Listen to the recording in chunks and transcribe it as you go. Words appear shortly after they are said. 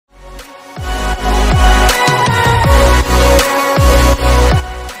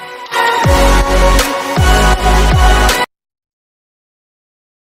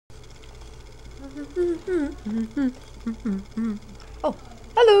Oh,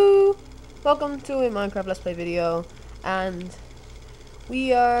 hello! Welcome to a Minecraft Let's Play video, and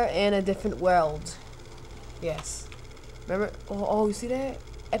we are in a different world. Yes. Remember? Oh, you see that?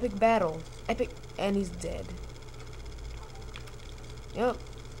 Epic battle. Epic, and he's dead. Yep.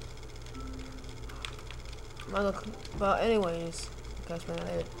 But anyways, okay, explain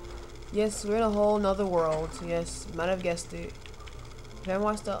that later. Yes, we're in a whole nother world. Yes, you might have guessed it. If you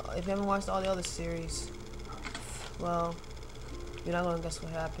haven't watched all the other series, well, you're not gonna guess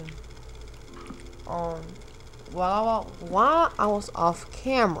what happened. While I was off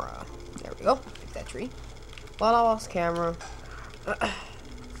camera, there we go, pick that tree. While I was off camera,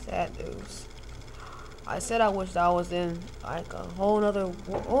 sad news. I said I wished I was in like a whole nother,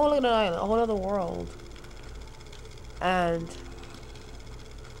 oh look at that island, a whole other world, and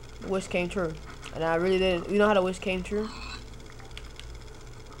the wish came true. And I really did. You know how the wish came true?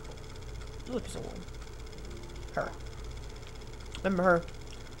 Look at someone. Her. Remember her?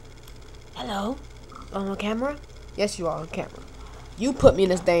 Hello. On camera? Yes, you are on camera. You put me in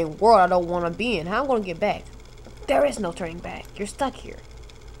this dang world I don't want to be in. How am I going to get back? There is no turning back. You're stuck here.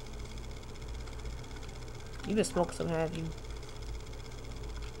 You've been smoking some, have you?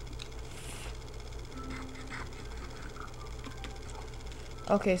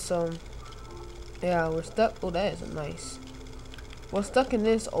 Okay, so yeah, we're stuck. Oh, that is nice. We're stuck in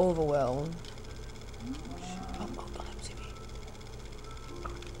this overwhelm.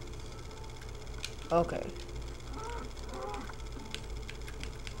 Okay.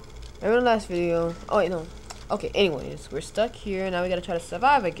 Remember the last video? Oh wait, no. Okay, anyways, we're stuck here. Now we gotta try to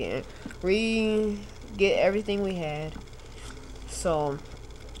survive again. Get everything we had. So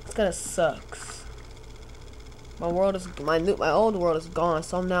it's kinda sucks. My old world is gone,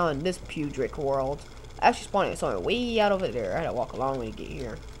 so I'm now in this Pewdrick world. I actually spawned somewhere way out over there. I had to walk a long way to get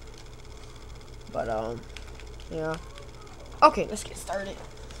here. But yeah. Okay, let's get started.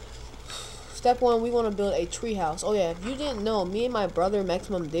 Step 1, we want to build a tree house. Oh yeah, if you didn't know, me and my brother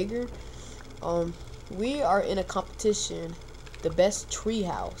Maximum Digger, we are in a competition, the best tree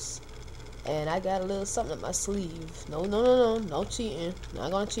house, and I got a little something up my sleeve. No cheating. Not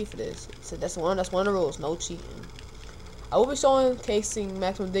gonna cheat for this. So that's one of the rules. No cheating. I will be showing casing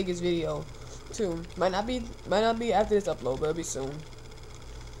Maximum Digger's video too. Might not be after this upload, but it'll be soon.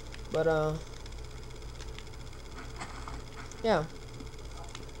 But yeah.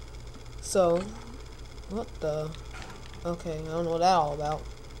 So, what the? Okay, I don't know what that all about.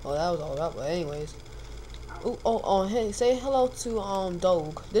 Oh, that was all about. But anyways, hey, say hello to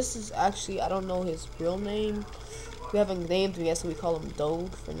Doge. This is actually, I don't know his real name. We haven't named him yet, so we call him Doge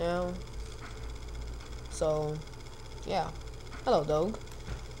for now. So, yeah, hello Doge.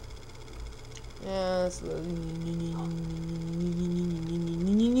 Yeah,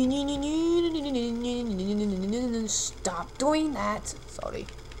 stop doing that. Sorry.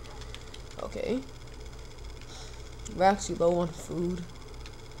 Okay. We're actually low on food.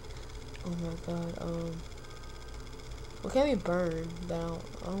 Oh my god, what can we burn? I don't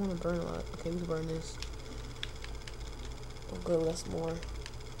want to burn a lot. Okay, we can burn this. Oh good, that's more.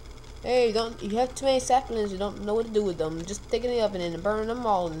 Hey, you have too many saplings, you don't know what to do with them. Just take it in the oven and burn them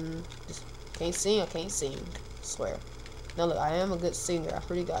all and just can't sing, I can't sing. I swear. Now look, I am a good singer. I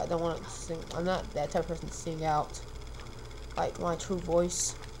pretty good. I don't want to sing. I'm not that type of person to sing out like my true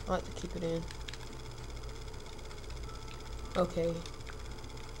voice. I like to keep it in. Okay.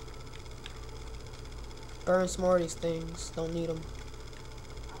 Burn some more of these things. Don't need them.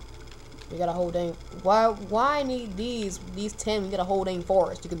 We got a whole dang. Why need these 10? We got a whole dang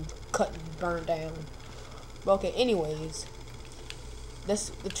forest. You can cut and burn down. But okay. Anyways, the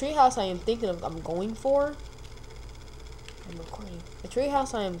treehouse I am thinking of. I'm going for. I'm recording. The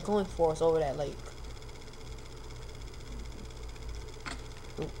treehouse I am going for is over that lake.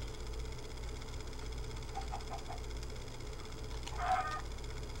 Ooh.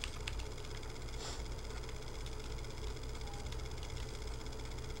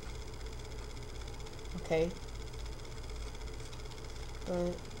 Okay.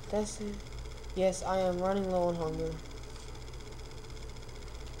 But that's it. Yes, I am running low on hunger.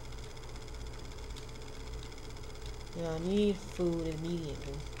 Yeah, I need food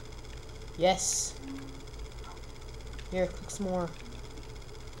immediately. Yes. Here, cook some more.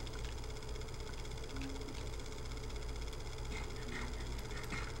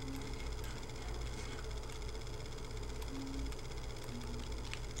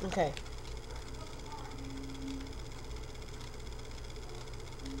 Okay.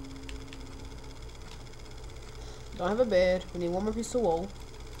 Don't have a bed. We need one more piece of wool.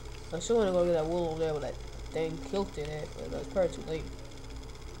 I still want to go get that wool over there with that dang kilt in it, but that's probably too late.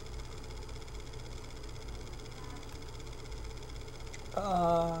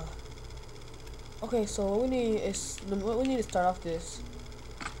 Okay, so what we need is to start off this.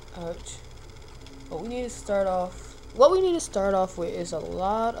 Ouch. What we need to start off with is a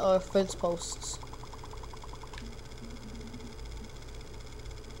lot of fence posts.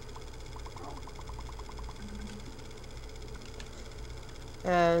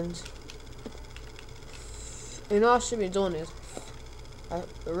 And I should be doing this. I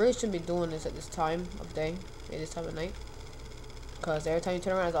really shouldn't be doing this at this time of day, at this time of night. Because every time you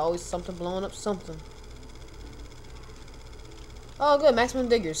turn around, there's always something blowing up something. Oh, good. Maximum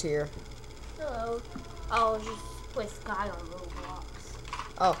Digger's here. Hello. I'll just put Sky on Roblox.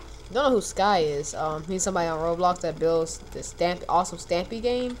 Oh, you don't know who Sky is. He's somebody on Roblox that builds this awesome Stampy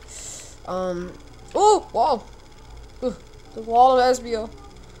game. Oh, wall. Ooh, the wall of SBO.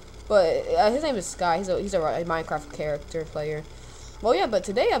 But his name is Sky. He's a Minecraft character player. Well, yeah, but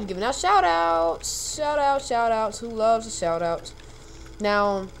today I'm giving out shout-outs. Shout-outs. Who loves a shout-out?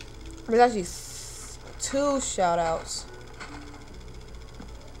 Now, there's actually 2 shout-outs.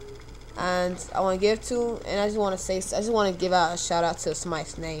 And I want to give 2, and I just want to give out a shout-out to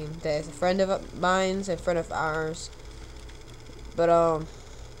somebody's name that is a friend of mine's, a friend of ours. But,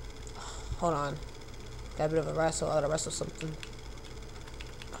 hold on. Got a bit of a wrestle. I gotta wrestle something.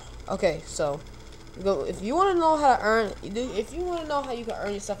 Okay, so if you want to know how to earn, if you want to know how you can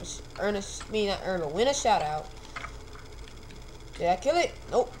earn yourself win a shout out. Did I kill it?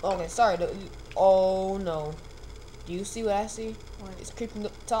 Nope. Okay, sorry. Oh no. Do you see what I see? What? It's creeping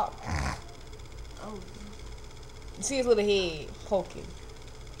up the top. Oh. You see his little head poking,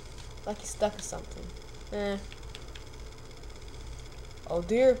 like he's stuck or something. Oh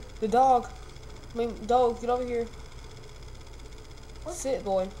dear, the dog. I mean, dog, get over here. What? Sit,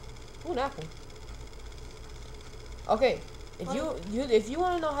 boy. Ooh, an apple. Okay, if you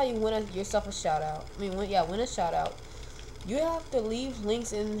want to know how you win yourself a shout out, win a shout out, you have to leave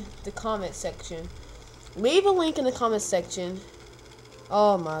links in the comment section. Leave a link in the comment section.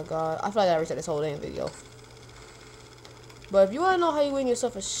 Oh my god, I feel like I reset this whole damn video. But if you want to know how you win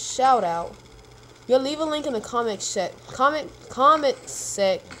yourself a shout out, you'll leave a link in the comment sec. Can't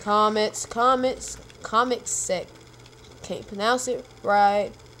pronounce it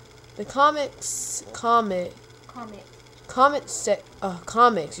right. The comics.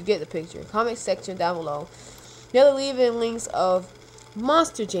 You get the picture. Comment section down below. You'll leave in links of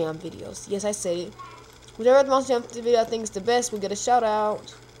Monster Jam videos. Yes, I said it. Whichever Monster Jam video I think is the best will get a shout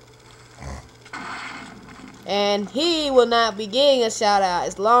out. And he will not be getting a shout out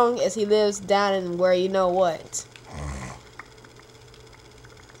as long as he lives down in where you know what.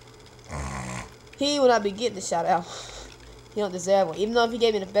 He will not be getting the shout out. He don't deserve one. Even though if he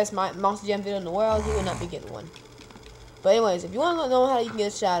gave me the best Monster Jam video in the world, he will not be getting one. But anyways, if you want to know how you can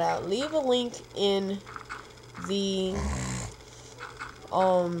get a shout out, leave a link in the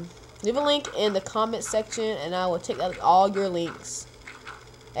comment section, and I will take out all your links.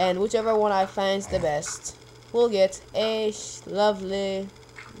 And whichever one I find the best will get a lovely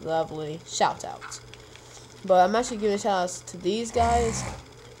shout out. But I'm actually giving shout outs to these guys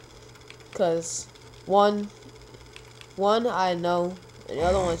because one I know, and the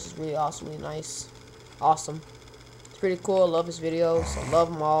other one's just really awesomely nice. Awesome. It's pretty cool. I love his videos. I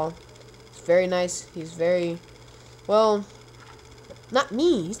love them all. It's very nice. He's very, well, not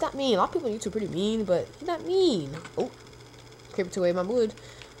mean. He's not mean. A lot of people on YouTube are pretty mean, but he's not mean. Oh, creeping away my wood.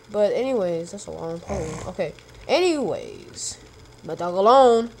 But anyways, that's a long pole. Okay. Anyways, my dog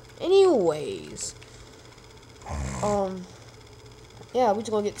alone. Anyways, yeah, we just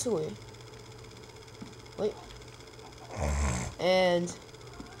gonna get to it. Wait. And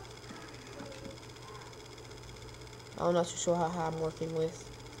I'm not too sure how I'm working with.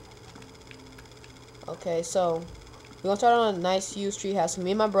 Okay, so we're gonna start on a nice huge treehouse.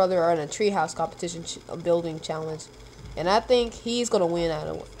 Me and my brother are in a treehouse competition, building challenge, and I think he's gonna win out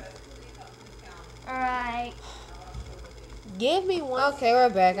of it. Alright. Give me one. Okay, we're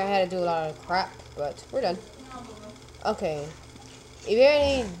back. I had to do a lot of crap, but we're done. Okay. If you hear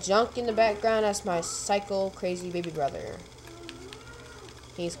any junk in the background, that's my psycho crazy baby brother.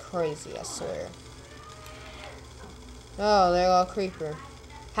 He's crazy, I swear. Oh, there go a creeper.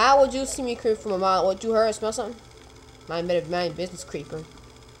 How would you see me creep from a mile? What, you heard? Smell something? Mind business, creeper.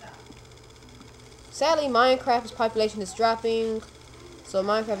 Sadly, Minecraft's population is dropping. So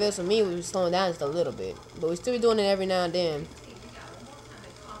Minecraft videos for me will be slowing down just a little bit. But we still be doing it every now and then.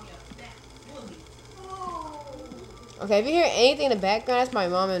 Okay, if you hear anything in the background, that's my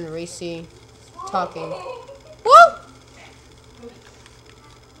mom and Reese talking. Woo!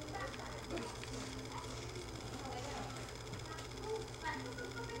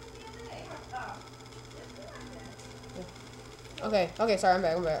 Okay, sorry, I'm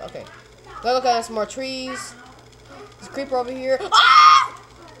back. Okay. Let's look at some more trees. There's a creeper over here. Ah!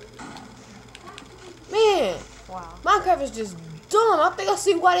 Man, Wow. Minecraft is just dumb. I think I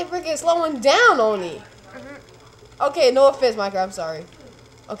see why they freaking slowing down on it. Okay, no offense, Minecraft. I'm sorry.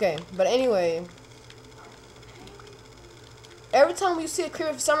 Okay, but anyway. Every time you see a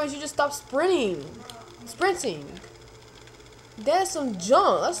creeper for some reason, you just stop sprinting. That is some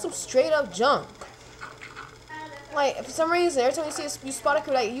junk. That's some straight up junk. Like, for some reason, every time you spot a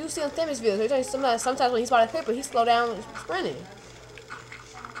creeper, like you see on Themis videos, every time sometimes when he spot a creeper, he slow down sprinting.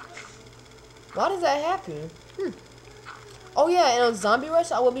 Why does that happen? Oh yeah, and on Zombie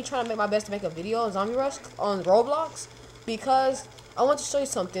Rush, I will be trying to make my best to make a video on Zombie Rush on Roblox because I want to show you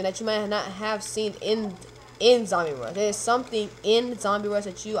something that you might not have seen in Zombie Rush. There is something in Zombie Rush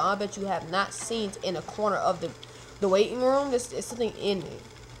that I bet you have not seen in a corner of the waiting room. There's something in it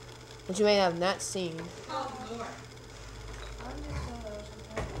that you may have not seen.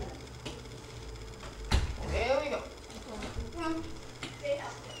 There we go.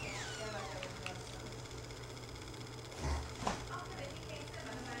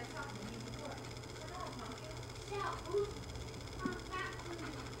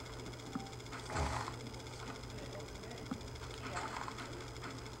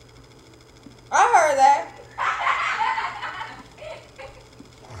 I heard that.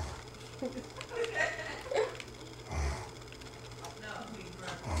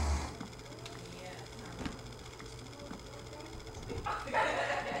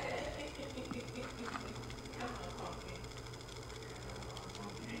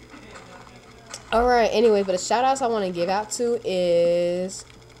 Alright, anyway, but the shout outs I want to give out to is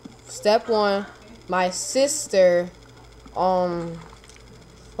step one, my sister,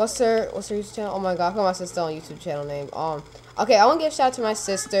 what's her YouTube channel? Oh my god, I put my sister on YouTube channel name. Okay, I want to give a shout out to my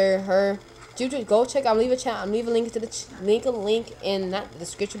sister. Her YouTube, go check. I'm leaving a link to the link in not the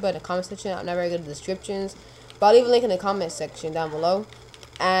description, but in the comment section. I'm not very good at descriptions, but I'll leave a link in the comment section down below.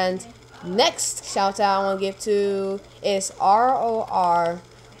 And next shout out I want to give to is ROR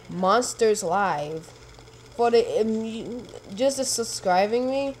Monsters Live for just subscribing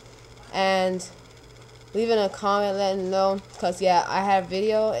me and leaving a comment letting know, because yeah, I have a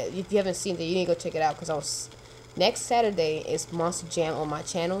video. If you haven't seen it, you need to go check it out, because next Saturday is Monster Jam on my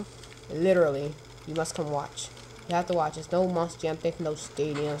channel. Literally, you must come watch. You have to watch. It's no Monster Jam thing, no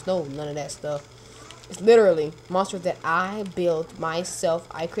stadiums, no none of that stuff. It's literally monsters that I built myself.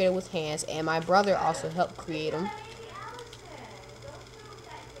 I created with hands, and my brother also helped create them.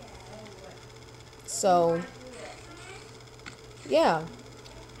 So yeah,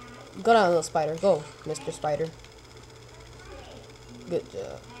 go down, little spider. Go, Mr. Spider. Good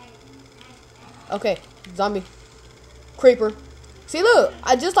job. Okay, zombie. Creeper. See, look.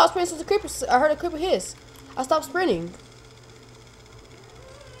 I just stopped sprinting since the creeper. I heard a creeper hiss. I stopped sprinting.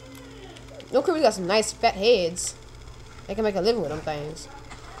 No, creepers got some nice fat heads. They can make a living with them things.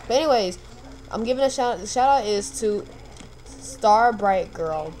 But anyways, I'm giving a shout out. The shout out is to Star Bright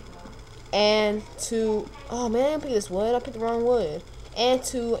Girl. And to, oh man, I didn't pick this wood. I picked the wrong wood. And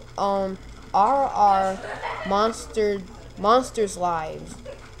to RR Monsters Live.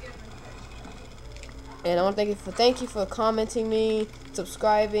 And I want to thank you for commenting me,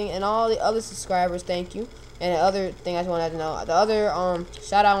 subscribing, and all the other subscribers. Thank you. And the other thing I just wanted to know, the other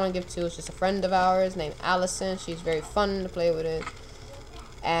shout out I want to give to is just a friend of ours named Allison. She's very fun to play with it,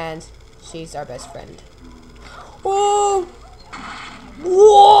 and she's our best friend. Whoa!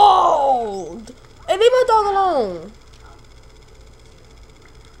 Whoa! Hey, leave my dog alone.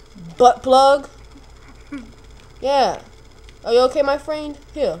 Butt plug. Yeah. Are you okay, my friend?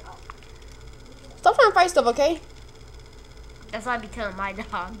 Here. Stop trying to fight stuff, okay? That's what I be telling my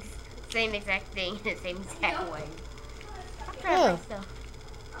dogs. Same exact thing in the same exact way. Stop trying Yeah. to fight stuff.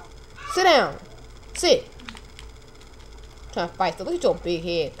 Sit down. Sit. Trying to fight stuff. Look at your big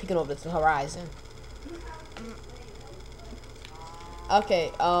head peeking over the horizon.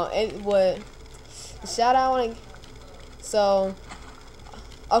 Okay, and what shout out I want to, so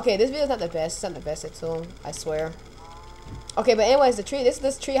okay, this video's not the best. It's not the best at all, I swear. Okay, but anyways,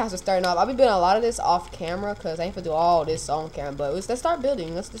 this tree house is starting off. I'll be building a lot of this off camera because I ain't gonna do all this on camera, but let's start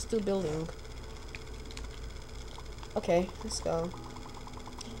building. Let's just do building. Okay, let's go.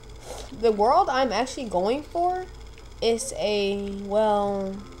 The world I'm actually going for is a,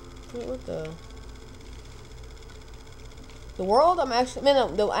 well, what the world I'm actually,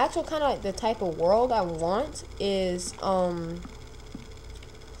 man, the actual kind of the type of world I want is a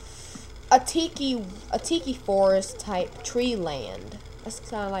tiki forest type tree land. That's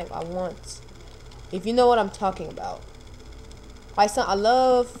kind of like I want, if you know what I'm talking about. Like I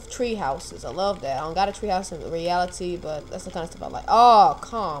love tree houses. I love that. I don't got a tree house in reality, but that's the kind of stuff I like. Oh,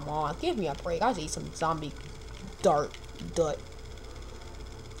 come on. Give me a break. I'll just eat some zombie dart.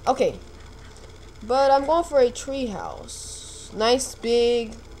 Okay. But I'm going for a tree house. Nice,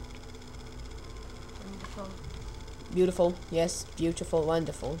 big. Wonderful. Beautiful. Yes, beautiful,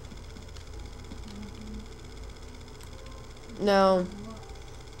 wonderful. Now,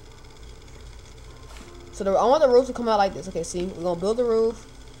 so I want the roof to come out like this. Okay, see, we're gonna build the roof.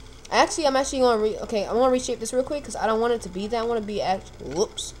 Actually, I'm actually gonna I'm gonna reshape this real quick because I don't want it to be that. I want to be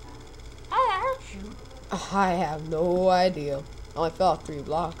whoops. I hurt you. I have no idea. I only fell off 3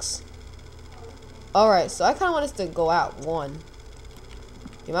 blocks. Alright, so I kind of want us to go out 1.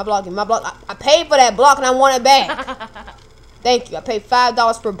 Give my block, give my block. I paid for that block and I want it back. Thank you. I paid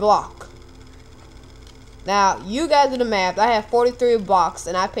 $5 per block. Now, you guys do the math. I have 43 blocks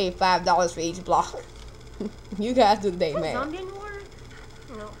and I paid $5 for each block. You guys do the day math. Zombie in water?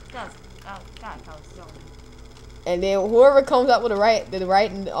 No, that's zombie. And then whoever comes up with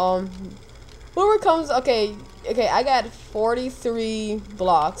whoever comes, okay, I got 43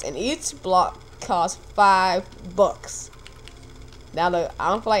 blocks and each block costs $5. Now look, I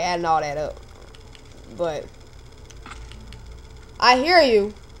don't feel like adding all that up, but I hear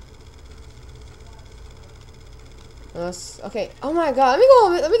you. Okay. Oh my god.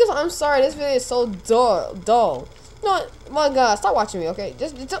 Let me go. I'm sorry. This video is so dull. No, my god. Stop watching me. Okay.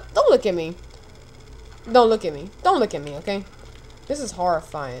 Just don't look at me. Don't look at me. Don't look at me. Okay. This is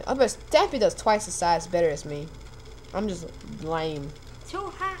horrifying. I bet Stampy does twice the size better as me. I'm just lame.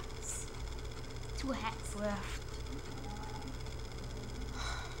 2 hats. 2 hats left.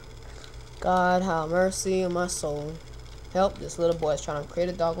 God, have mercy on my soul. Help! This little boy is trying to create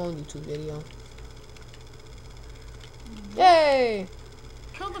a doggone YouTube video. Yay!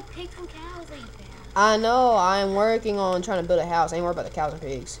 Kill the pigs and cows that you found. I know. I'm working on trying to build a house. I ain't worried about the cows and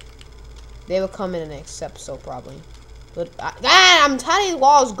pigs. They will come in the next episode probably. But I'm tired of these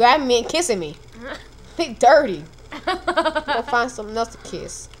walls grabbing me and kissing me. They dirty. Go find something else to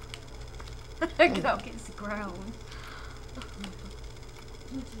kiss. Go kiss the ground.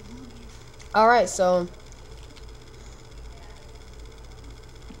 All right, so.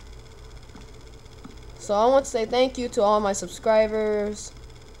 So I want to say thank you to all my subscribers.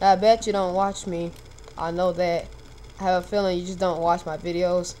 I bet you don't watch me. I know that. I have a feeling you just don't watch my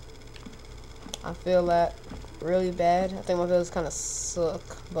videos. I feel that really bad. I think my videos kind of suck,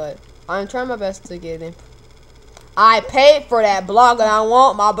 but I'm trying my best to get in. I paid for that block and I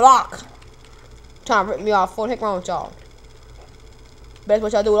want my block. Trying to rip me off. What the heck wrong with y'all? That's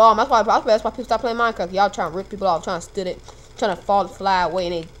what y'all do with all. That's why people stop playing Minecraft. Y'all trying to rip people off, trying to steal it, trying to fly away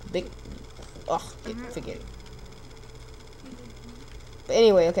and they big. Ugh, forget it. But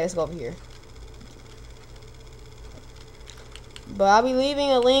anyway, okay, let's go over here. But I'll be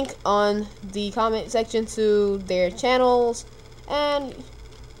leaving a link on the comment section to their channels,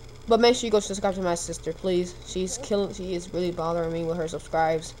 but make sure you go subscribe to my sister, please. She is really bothering me with her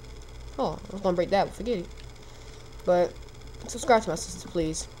subscribes. Oh, I was gonna break that, but forget it. But subscribe to my sister,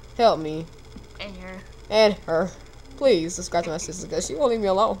 please. Help me. And her. And her. Please subscribe to my sister because she won't leave me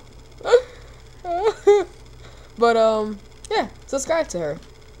alone. But yeah, subscribe to her.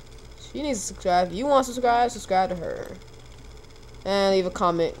 She needs to subscribe. If you want to subscribe to her. And leave a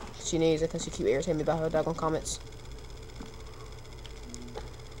comment. She needs it because she keeps irritating me about her doggone comments.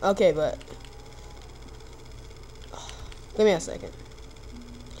 Okay, but give me a second.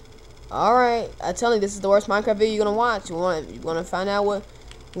 Alright, I tell you, this is the worst Minecraft video you're gonna watch. You wanna find out what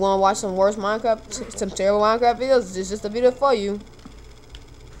you wanna watch some worst Minecraft, some terrible Minecraft videos? This is just a video for you.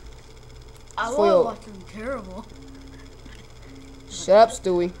 I wanna watch some terrible. Shut up,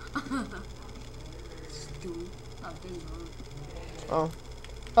 Stewie. Stewie.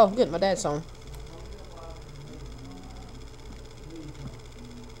 Oh, good. My dad's home.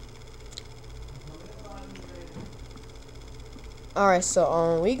 All right,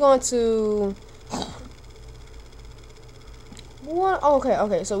 so we going to what? Oh,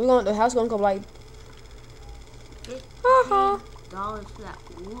 okay. So the house gonna go like $15 for that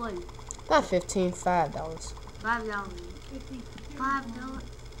one. not $15, $5. $5.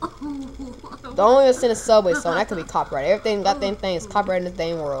 $5. Don't even send a Subway song. That could be copyrighted. Everything got them things copyrighted in this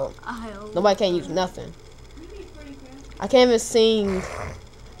dang world. Nobody can use nothing. I can't even sing.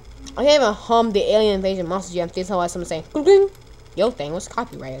 I can't even hum the Alien Invasion Monster Jam thing. Somebody saying, "Your thing was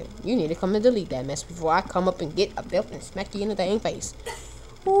copyrighted. You need to come and delete that mess before I come up and get a belt and smack you in the dang face."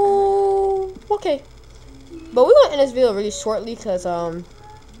 Ooh, okay. But we're gonna end this video really shortly because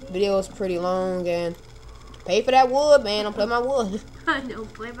video is pretty long and pay for that wood, man. I'm playing my wood. I know,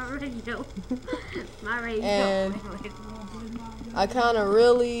 play my radio. My radio. And I kind of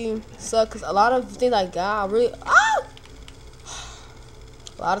really suck because a lot of things I got, a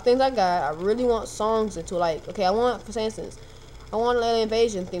lot of things I got, I really want songs into. Like, okay, I want, for instance, I want an Alien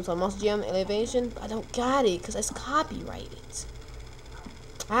Invasion theme song, Monster Jam Alien Invasion, but I don't got it because it's copyrighted.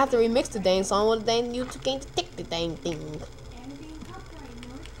 I have to remix the dang song with the dang YouTube can't detect the dang thing.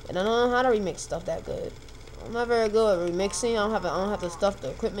 And I don't know how to remix stuff that good. I'm not very good at remixing. I don't have the stuff, the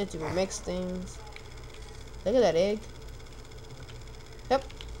equipment to remix things. Look at that egg. Yep.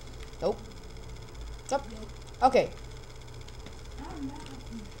 Nope. Yep. Okay.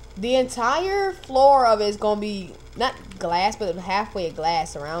 The entire floor of it is gonna be not glass, but halfway of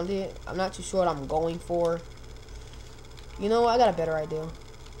glass around it. I'm not too sure what I'm going for. You know what? I got a better idea.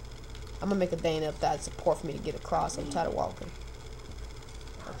 I'm gonna make a dang up that support for me to get across. I'm tired of walking.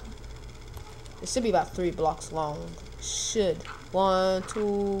 It should be about 3 blocks long. Should. 1,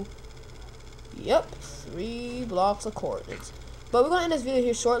 2. Yep. 3 blocks of coordinates. But we're gonna end this video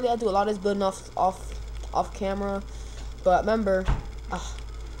here shortly. I do a lot of this building off camera. But remember,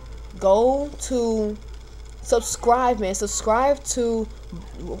 go to subscribe, man. Subscribe to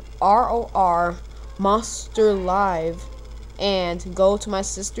ROR Monster Live. And go to my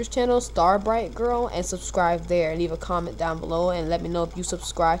sister's channel, Starbright Girl, and subscribe there. Leave a comment down below and let me know if you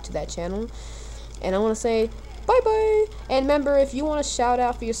subscribe to that channel. And I want to say bye-bye. And remember, if you want to shout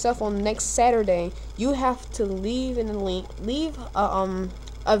out for yourself on next Saturday, you have to leave in the link. Leave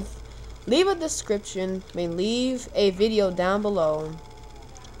a description. Leave a video down below.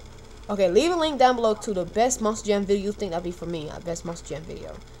 Okay, leave a link down below to the best Monster Jam video you think that'd be for me. A best Monster Jam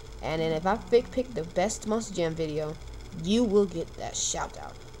video. And then if I pick the best Monster Jam video, you will get that shout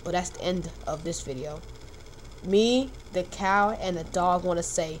out. But that's the end of this video. Me, the cow, and the dog want to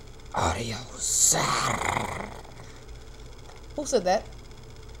say adios. Who said that?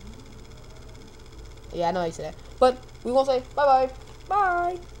 Yeah, I know you said that. But we won't say bye-bye.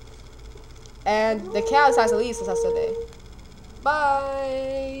 Bye. And the cow decides to leave since I said that.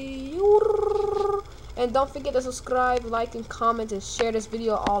 Bye. And don't forget to subscribe, like, and comment, and share this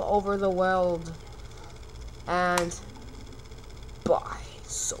video all over the world. And bye,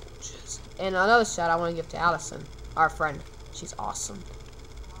 soldiers. And another shout I want to give to Allison, our friend. She's awesome.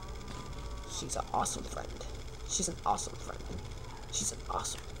 She's an awesome friend. She's an awesome friend. She's an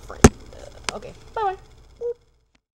awesome friend. Okay, bye-bye.